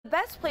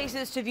Best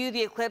places to view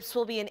the eclipse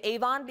will be in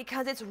Avon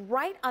because it's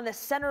right on the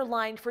center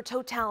line for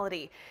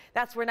totality.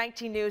 That's where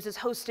 19 News is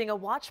hosting a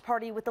watch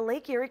party with the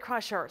Lake Erie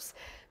Crushers.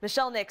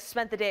 Michelle Nix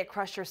spent the day at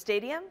Crusher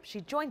Stadium.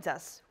 She joins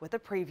us with a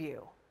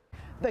preview.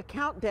 The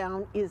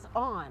countdown is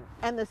on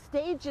and the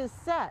stage is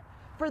set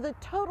for the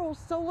total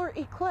solar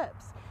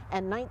eclipse.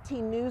 And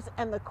 19 News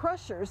and the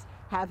Crushers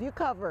have you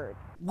covered.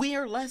 We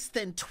are less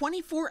than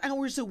 24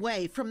 hours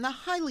away from the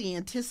highly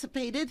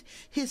anticipated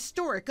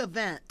historic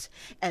event.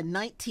 And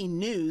 19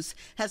 News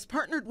has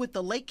partnered with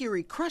the Lake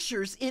Erie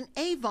Crushers in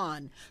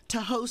Avon to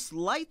host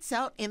Lights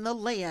Out in the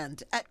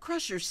Land at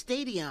Crusher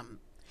Stadium.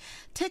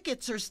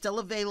 Tickets are still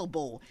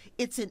available.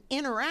 It's an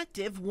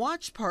interactive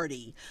watch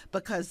party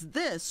because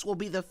this will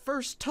be the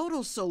first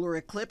total solar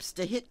eclipse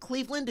to hit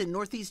Cleveland and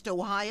Northeast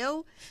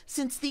Ohio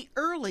since the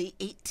early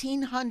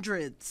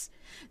 1800s.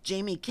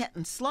 Jamie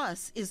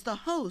Ketton-Sluss is the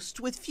host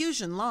with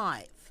Fusion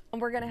Live.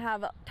 We're going to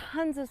have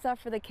tons of stuff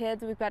for the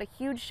kids. We've got a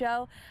huge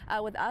show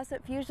with us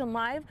at Fusion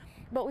Live,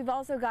 but we've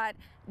also got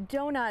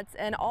donuts,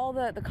 and all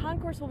the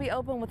concourse will be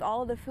open with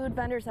all of the food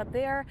vendors up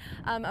there.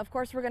 Of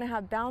course, we're going to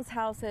have bounce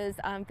houses,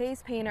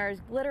 face painters,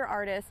 glitter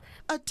artists.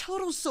 A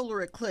total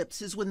solar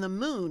eclipse is when the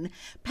moon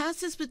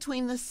passes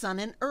between the sun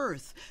and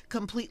earth,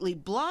 completely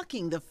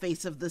blocking the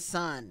face of the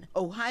sun.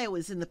 Ohio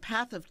is in the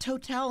path of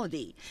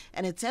totality,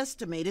 and it's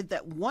estimated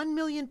that 1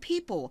 million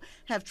people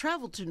have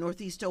traveled to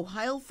Northeast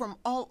Ohio from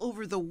all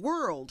over the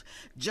world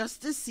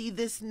just to see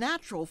this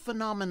natural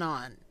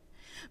phenomenon.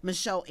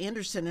 Michelle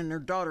Anderson and her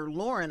daughter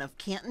Lauren of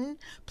Canton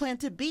plan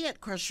to be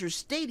at Crusher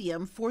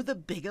Stadium for the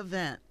big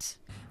event.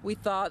 We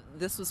thought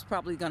this was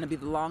probably going to be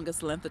the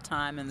longest length of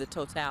time in the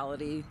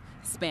totality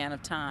span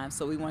of time,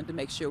 so we wanted to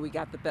make sure we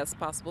got the best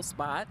possible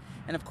spot.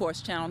 And of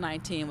course, Channel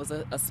 19 was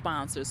a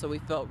sponsor, so we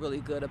felt really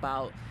good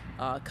about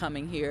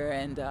coming here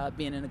and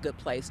being in a good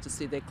place to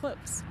see the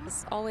eclipse.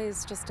 It's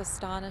always just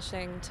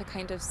astonishing to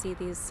kind of see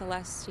these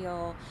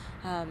celestial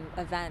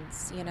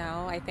events, you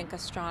know. I think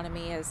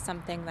astronomy is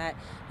something that,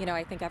 you know,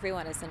 I think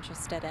everyone is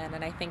interested in,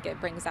 and I think it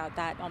brings out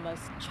that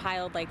almost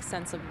childlike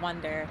sense of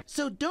wonder.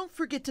 So don't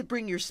forget to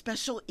bring your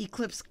special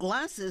eclipse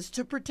glasses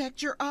to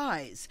protect your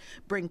eyes.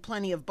 Bring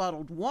plenty of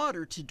bottled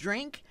water to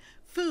drink,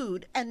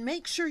 food, and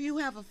make sure you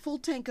have a full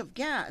tank of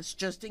gas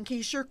just in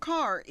case your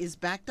car is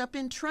backed up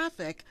in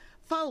traffic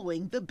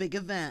following the big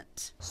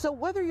event. So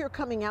whether you're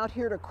coming out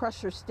here to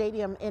Crusher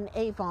Stadium in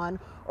Avon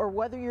or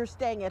whether you're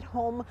staying at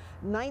home,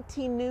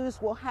 19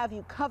 News will have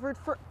you covered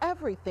for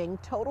everything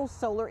total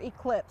solar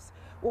eclipse.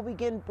 We'll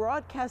begin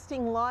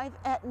broadcasting live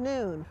at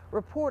noon.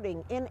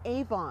 Reporting in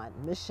Avon,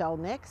 Michelle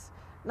Nix,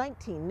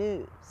 19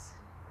 News.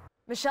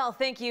 Michelle,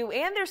 thank you.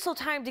 And there's still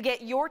time to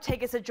get your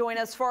tickets to join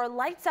us for our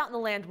Lights Out in the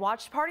Land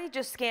watch party.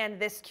 Just scan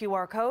this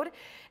QR code.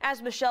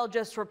 As Michelle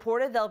just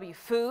reported, there'll be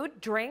food,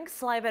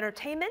 drinks, live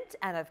entertainment,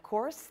 and of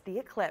course, the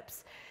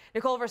eclipse.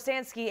 Nicole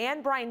Versansky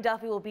and Brian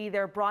Duffy will be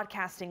there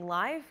broadcasting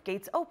live.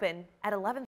 Gates open at 11.